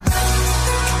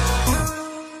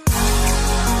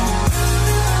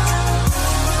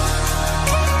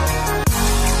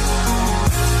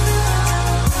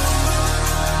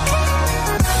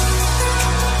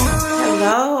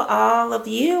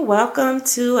Welcome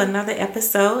to another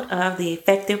episode of the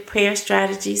Effective Prayer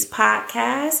Strategies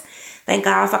podcast. Thank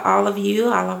God for all of you,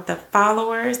 all of the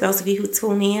followers, those of you who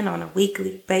tune in on a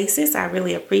weekly basis. I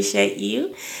really appreciate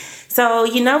you. So,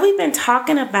 we've been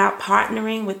talking about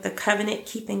partnering with the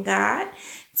covenant-keeping God.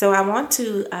 So I want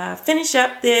to finish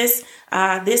up this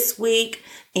week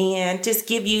and just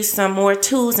give you some more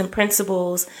tools and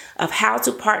principles of how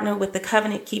to partner with the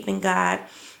covenant-keeping God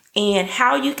and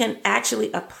how you can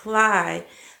actually apply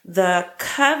the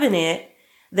covenant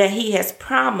that He has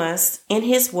promised in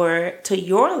His Word to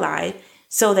your life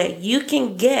so that you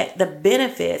can get the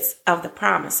benefits of the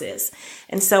promises.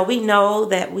 And so we know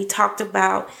that we talked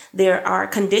about there are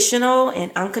conditional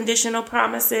and unconditional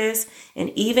promises. And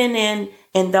even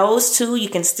in those two, you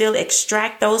can still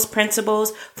extract those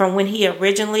principles from when He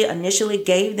initially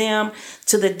gave them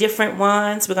to the different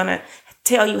ones. We're going to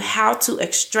tell you how to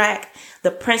extract the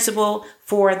principle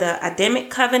for the Adamic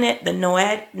covenant, the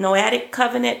Noahic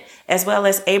covenant, as well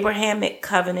as Abrahamic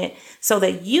covenant, so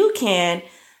that you can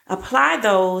apply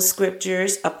those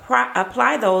scriptures,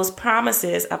 apply those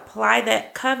promises, apply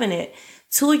that covenant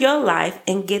to your life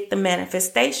and get the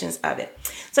manifestations of it.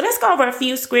 So let's go over a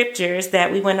few scriptures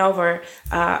that we went over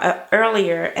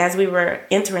earlier as we were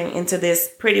entering into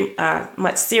this pretty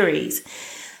much series.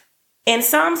 In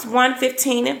Psalms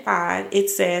 115:5, it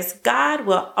says, God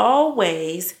will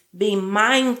always be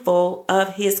mindful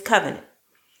of His covenant.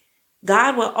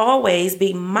 God will always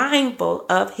be mindful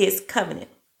of His covenant.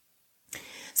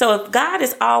 So if God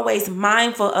is always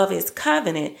mindful of His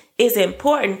covenant, it's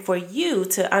important for you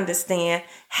to understand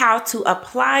how to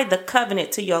apply the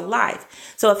covenant to your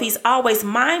life. So if He's always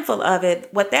mindful of it,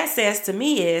 what that says to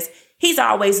me is He's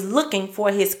always looking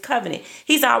for His covenant.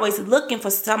 He's always looking for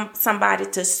somebody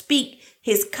to speak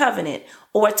His covenant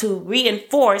or to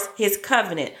reinforce His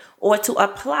covenant or to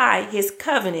apply His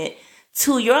covenant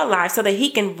to your life so that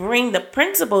He can bring the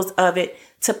principles of it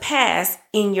to pass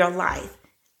in your life.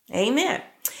 Amen.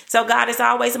 So God is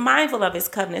always mindful of His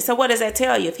covenant. So what does that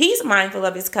tell you? If He's mindful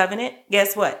of His covenant,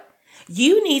 guess what?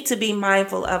 You need to be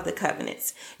mindful of the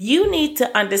covenants. You need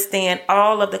to understand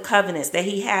all of the covenants that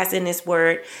He has in His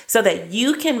Word so that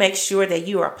you can make sure that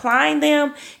you are applying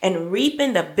them and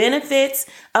reaping the benefits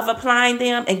of applying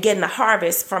them and getting the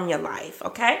harvest from your life.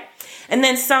 Okay. And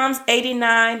then Psalms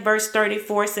 89 verse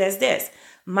 34 says this,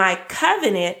 my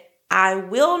covenant I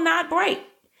will not break,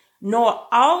 nor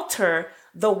alter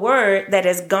the word that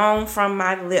has gone from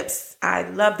my lips. I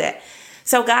love that.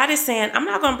 So God is saying, I'm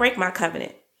not going to break my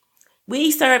covenant.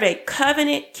 We serve a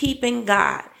covenant-keeping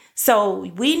God. So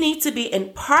we need to be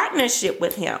in partnership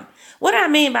with Him. What do I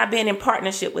mean by being in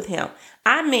partnership with Him?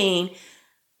 I mean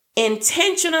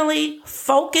intentionally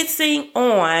focusing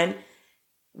on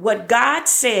what God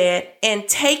said and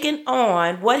taking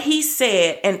on what He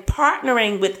said and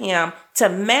partnering with Him to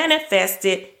manifest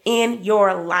it in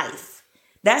your life.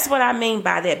 That's what I mean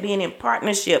by that, being in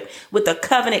partnership with a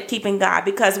covenant-keeping God,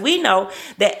 because we know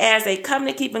that as a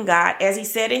covenant-keeping God, as He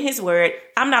said in His Word,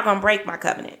 I'm not going to break my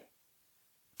covenant.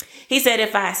 He said,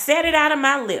 if I said it out of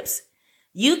my lips,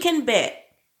 you can bet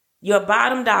your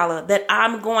bottom dollar that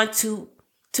I'm going to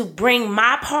bring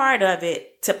my part of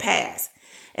it to pass.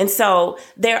 And so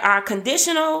there are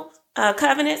conditional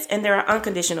covenants and there are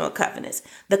unconditional covenants.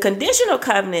 The conditional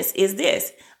covenants is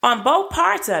this. On both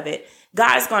parts of it,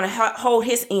 God is going to hold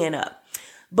His end up.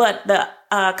 But the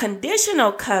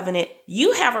conditional covenant,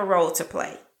 you have a role to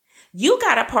play. You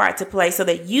got a part to play so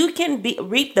that you can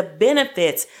reap the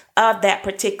benefits of that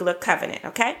particular covenant.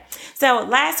 Okay. So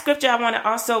last scripture I want to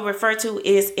also refer to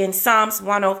is in Psalms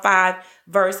 105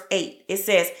 verse 8. It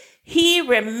says, He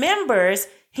remembers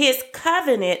His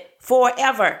covenant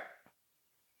forever.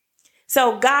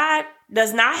 So God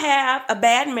does not have a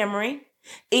bad memory.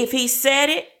 If He said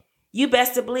it, you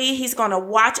best to believe He's going to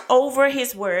watch over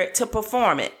His word to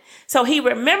perform it. So He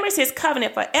remembers His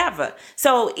covenant forever.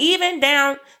 So even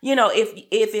down,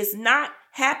 if it's not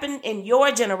happened in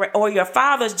your generation or your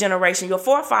father's generation, your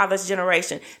forefathers'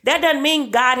 generation, that doesn't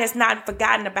mean God has not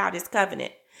forgotten about His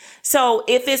covenant. So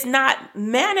if it's not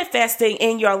manifesting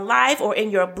in your life or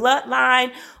in your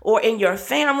bloodline or in your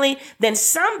family, then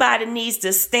somebody needs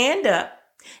to stand up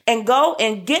and go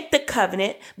and get the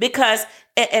covenant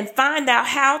and find out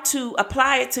how to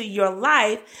apply it to your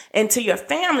life and to your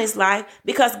family's life,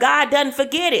 because God doesn't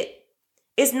forget it.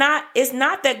 It's not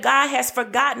that God has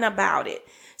forgotten about it.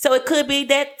 So it could be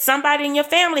that somebody in your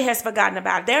family has forgotten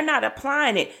about it. They're not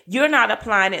applying it. You're not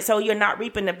applying it. So you're not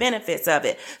reaping the benefits of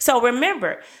it. So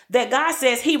remember that God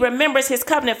says he remembers his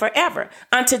covenant forever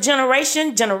unto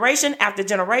generation after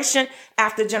generation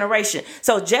after generation.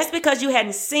 So just because you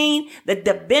hadn't seen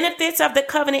the benefits of the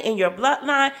covenant in your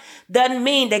bloodline doesn't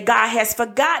mean that God has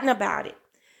forgotten about it.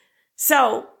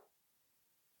 So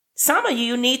some of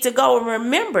you need to go and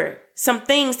remember some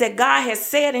things that God has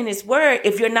said in his word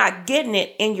if you're not getting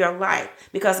it in your life,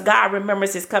 because God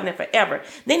remembers his covenant forever.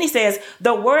 Then he says,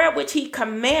 the word which he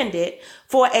commanded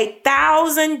for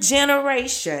 1,000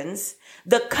 generations,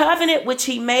 the covenant which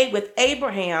he made with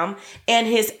Abraham and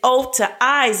his oath to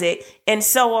Isaac, and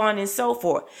so on and so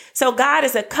forth. So God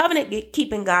is a covenant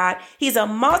keeping God. He's a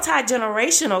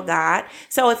multi-generational God.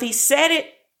 So if he said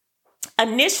it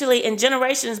initially in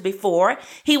generations before,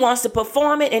 he wants to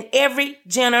perform it in every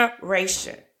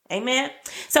generation. Amen.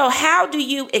 So how do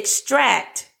you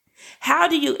extract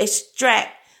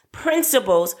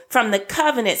principles from the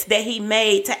covenants that he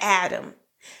made to Adam?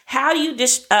 How do you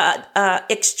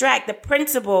extract the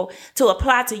principle to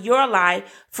apply to your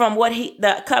life from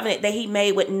the covenant that he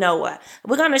made with Noah?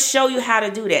 We're going to show you how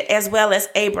to do that, as well as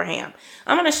Abraham.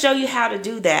 I'm going to show you how to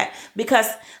do that because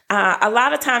a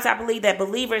lot of times I believe that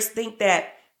believers think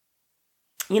that,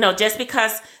 just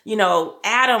because,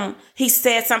 Adam, he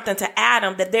said something to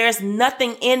Adam, that there's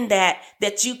nothing in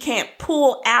that you can't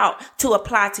pull out to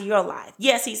apply to your life.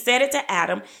 Yes, he said it to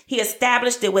Adam. He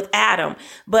established it with Adam,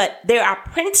 but there are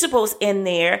principles in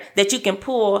there that you can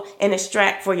pull and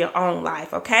extract for your own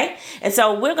life. Okay. And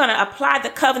so we're going to apply the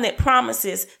covenant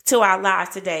promises to our lives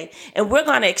today. And we're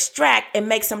going to extract and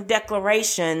make some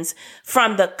declarations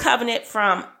from the covenant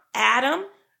from Adam,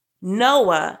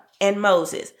 Noah, and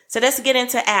Moses. So let's get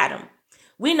into Adam.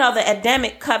 We know the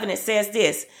Adamic covenant says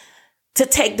this, to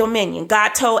take dominion. God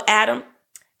told Adam,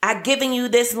 I've given you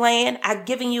this land. I've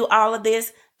given you all of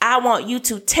this. I want you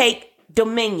to take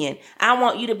dominion. I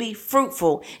want you to be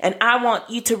fruitful, and I want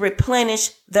you to replenish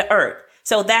the earth.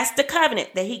 So that's the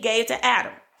covenant that he gave to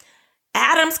Adam.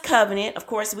 Adam's covenant, of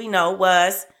course, we know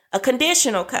was a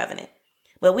conditional covenant.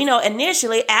 But we know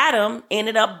initially Adam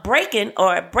ended up breaking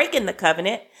the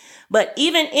covenant. But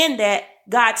even in that,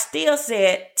 God still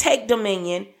said, take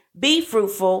dominion, be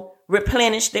fruitful,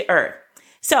 replenish the earth.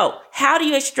 So how do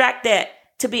you extract that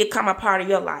to become a part of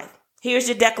your life? Here's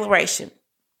your declaration.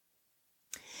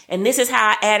 And this is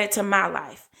how I add it to my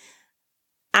life.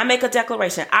 I make a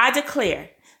declaration. I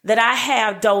declare that I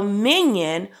have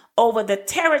dominion over the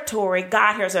territory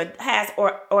God has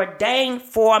ordained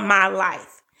for my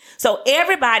life. So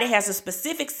everybody has a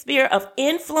specific sphere of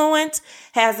influence,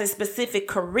 has a specific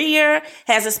career,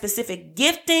 has a specific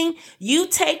gifting. You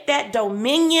take that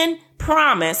dominion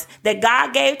promise that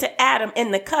God gave to Adam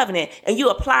in the covenant and you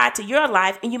apply it to your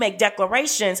life, and you make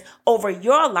declarations over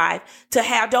your life to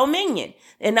have dominion.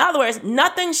 In other words,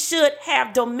 nothing should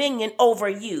have dominion over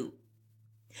you.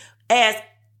 As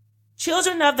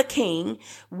children of the King,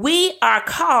 we are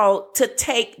called to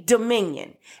take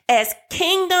dominion. As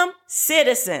kingdom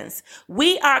citizens,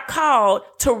 we are called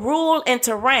to rule and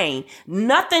to reign.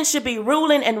 Nothing should be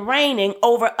ruling and reigning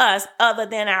over us other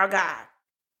than our God.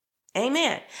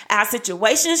 Amen. Our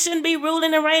situations shouldn't be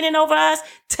ruling and reigning over us,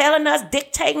 telling us,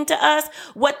 dictating to us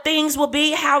what things will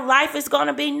be, how life is going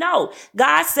to be. No,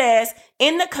 God says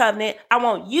in the covenant, I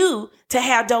want you to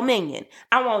have dominion.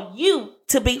 I want you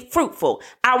to be fruitful.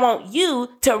 I want you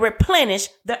to replenish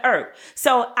the earth.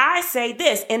 So I say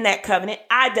this in that covenant,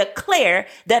 I declare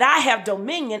that I have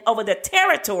dominion over the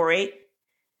territory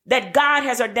that God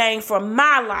has ordained for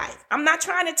my life. I'm not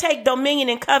trying to take dominion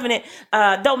and covenant,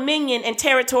 dominion and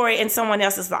territory in someone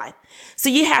else's life. So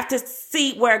you have to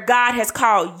see where God has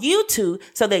called you to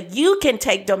so that you can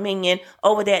take dominion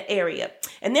over that area.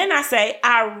 And then I say,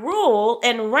 I rule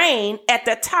and reign at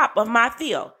the top of my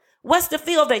field. What's the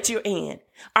field that you're in?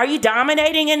 Are you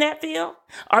dominating in that field?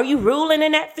 Are you ruling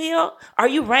in that field? Are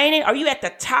you reigning? Are you at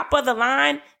the top of the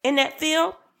line in that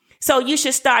field? So you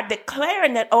should start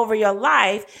declaring that over your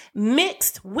life,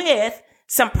 mixed with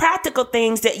some practical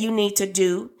things that you need to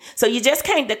do. So you just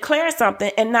can't declare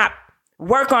something and not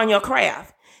work on your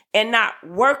craft and not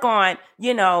work on,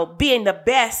 being the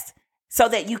best so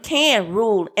that you can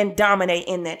rule and dominate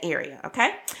in that area.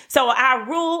 Okay. So I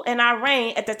rule and I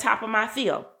reign at the top of my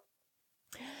field.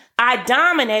 I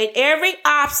dominate every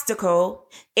obstacle,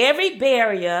 every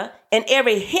barrier, and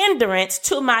every hindrance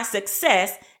to my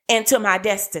success and to my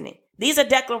destiny. These are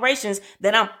declarations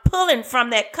that I'm pulling from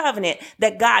that covenant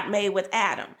that God made with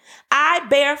Adam. I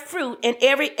bear fruit in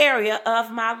every area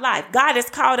of my life. God has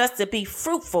called us to be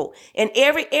fruitful in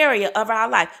every area of our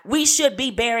life. We should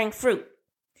be bearing fruit.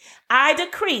 I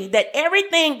decree that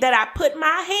everything that I put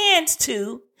my hands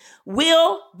to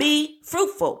will be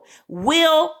fruitful,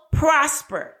 will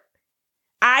prosper.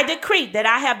 I decree that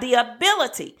I have the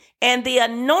ability and the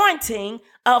anointing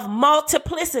of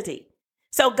multiplicity.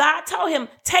 So God told him,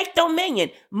 take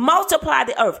dominion, multiply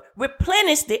the earth,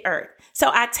 replenish the earth. So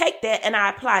I take that and I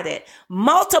apply that.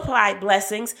 Multiplied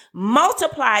blessings,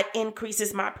 multiplied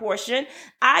increases my portion.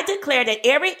 I declare that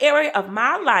every area of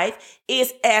my life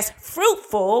is as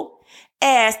fruitful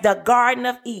as the Garden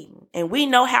of Eden. And we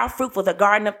know how fruitful the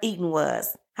Garden of Eden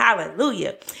was.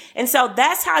 Hallelujah. And so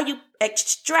that's how you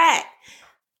extract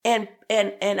and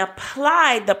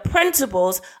apply the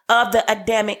principles of the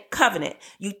Adamic covenant.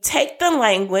 You take the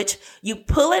language, you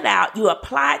pull it out, you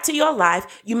apply it to your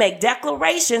life, you make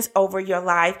declarations over your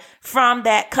life from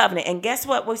that covenant. And guess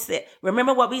what we said?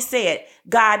 Remember what we said?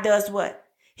 God does what?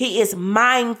 He is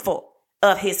mindful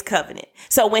of his covenant.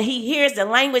 So when he hears the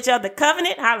language of the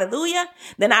covenant, hallelujah,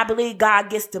 then I believe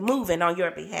God gets to moving on your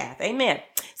behalf. Amen.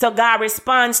 So God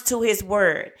responds to his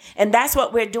word. And that's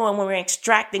what we're doing when we're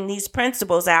extracting these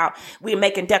principles out. We're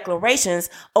making declarations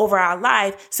over our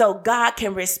life so God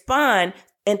can respond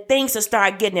and things will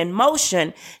start getting in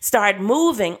motion, start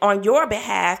moving on your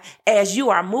behalf as you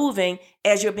are moving,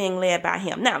 as you're being led by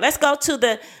him. Now, let's go to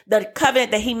the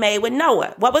covenant that he made with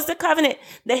Noah. What was the covenant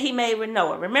that he made with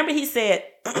Noah? Remember, he said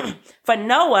for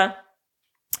Noah,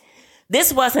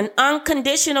 this was an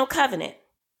unconditional covenant.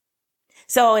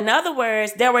 So in other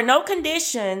words, there were no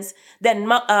conditions that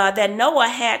Noah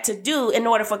had to do in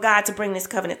order for God to bring this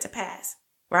covenant to pass,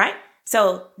 right?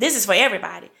 So this is for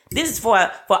everybody. This is for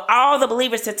all the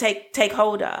believers to take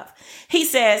hold of. He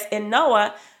says in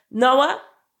Noah,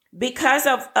 because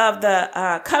of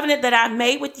the covenant that I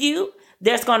made with you,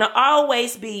 there's going to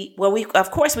always be,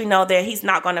 of course we know that he's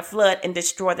not going to flood and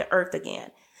destroy the earth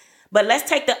again. But let's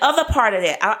take the other part of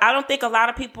that. I don't think a lot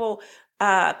of people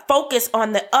focus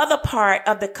on the other part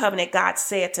of the covenant God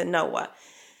said to Noah,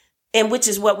 and which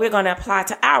is what we're going to apply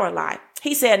to our life.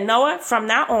 He said, Noah, from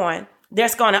now on,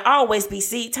 there's going to always be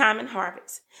seed time and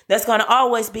harvest. There's going to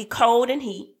always be cold and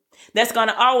heat. There's going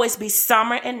to always be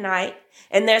summer and night.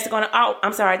 And there's going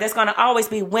to always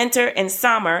be winter and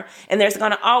summer. And there's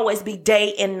going to always be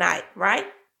day and night, right?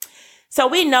 So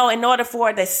we know in order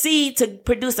for the seed to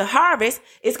produce a harvest,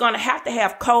 it's going to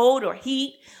have cold or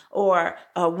heat or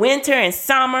winter and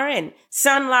summer and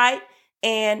sunlight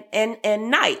and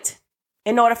night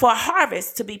in order for a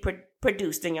harvest to be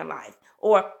produced in your life,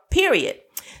 or period.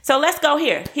 So let's go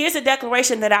here. Here's a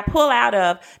declaration that I pull out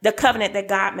of the covenant that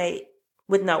God made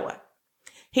with Noah.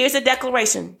 Here's a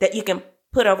declaration that you can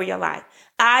put over your life.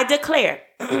 I declare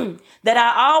that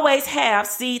I always have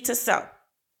seed to sow.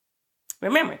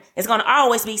 Remember, it's going to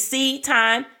always be seed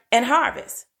time and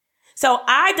harvest. So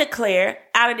I declare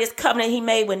out of this covenant he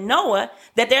made with Noah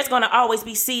that there's going to always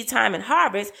be seed time and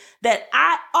harvest, that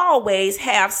I always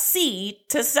have seed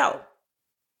to sow.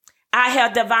 I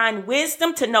have divine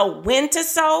wisdom to know when to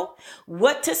sow,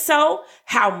 what to sow,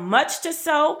 how much to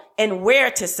sow, and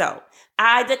where to sow.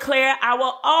 I declare I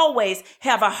will always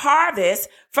have a harvest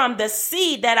from the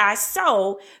seed that I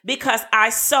sow because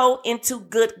I sow into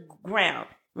good ground.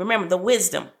 Remember, the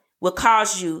wisdom will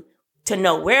cause you to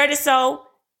know where to sow,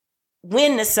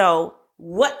 when to sow,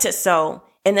 what to sow,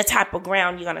 and the type of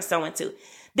ground you're going to sow into.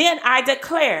 Then I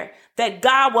declare that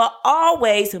God will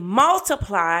always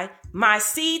multiply my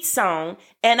seed sown,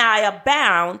 and I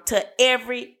abound to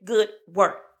every good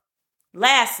work.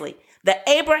 Lastly, the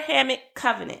Abrahamic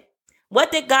covenant.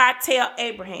 What did God tell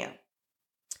Abraham?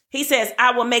 He says,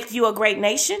 I will make you a great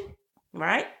nation,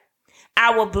 right?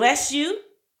 I will bless you.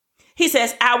 He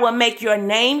says, I will make your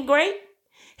name great.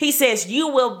 He says, you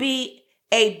will be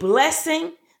a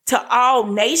blessing to all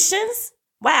nations.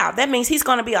 Wow, that means he's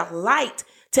going to be a light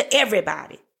to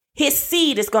everybody. His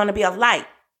seed is going to be a light.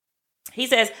 He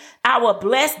says, I will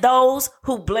bless those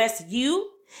who bless you,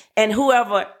 and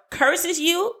whoever curses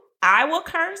you, I will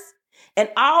curse. And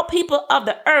all people of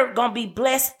the earth going to be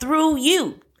blessed through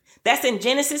you. That's in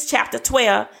Genesis chapter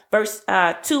 12, verse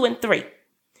 2 and 3.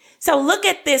 So look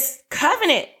at this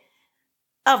covenant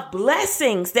of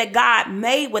blessings that God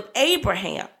made with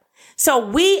Abraham. So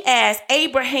we as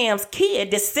Abraham's kid,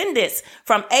 descendants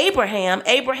from Abraham,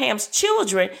 Abraham's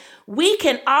children, we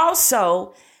can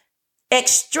also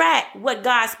extract what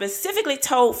God specifically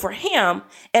told for him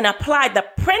and apply the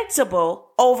principle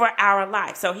over our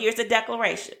life. So here's the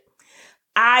declaration.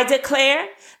 I declare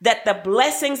that the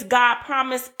blessings God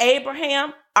promised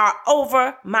Abraham are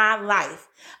over my life.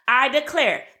 I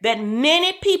declare that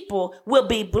many people will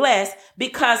be blessed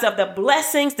because of the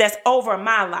blessings that's over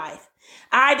my life.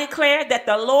 I declare that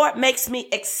the Lord makes me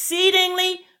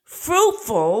exceedingly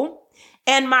fruitful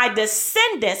and my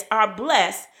descendants are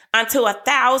blessed unto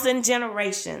 1,000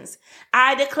 generations.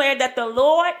 I declare that the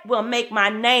Lord will make my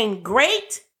name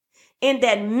great, and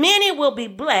that many will be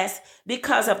blessed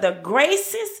because of the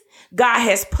graces God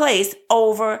has placed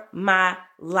over my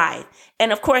life.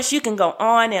 And of course, you can go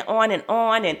on and on and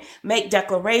on and make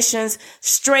declarations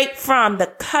straight from the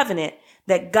covenant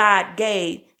that God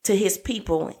gave to his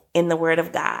people in the word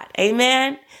of God.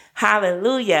 Amen.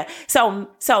 Hallelujah.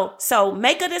 So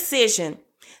make a decision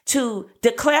to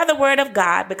declare the word of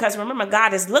God, because remember,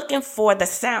 God is looking for the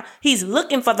sound. He's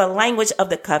looking for the language of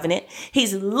the covenant.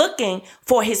 He's looking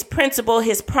for his principle,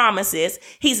 his promises.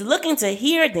 He's looking to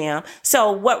hear them.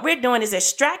 So what we're doing is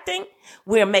extracting.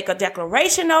 We'll make a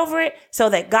declaration over it so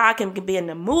that God can be in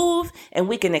the move and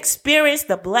we can experience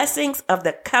the blessings of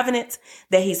the covenants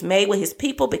that he's made with his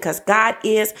people, because God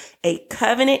is a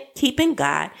covenant keeping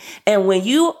God. And when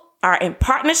you are in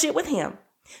partnership with him,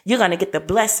 you're going to get the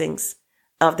blessings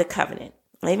of the covenant.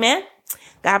 Amen.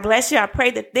 God bless you. I pray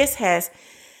that this has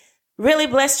really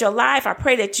blessed your life. I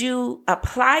pray that you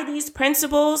apply these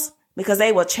principles, because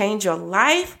they will change your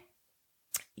life.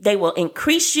 They will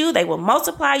increase you. They will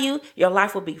multiply you. Your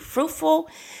life will be fruitful.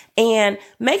 And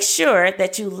make sure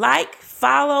that you like,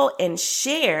 follow, and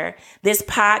share this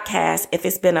podcast if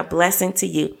it's been a blessing to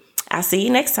you. I'll see you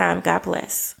next time. God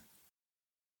bless.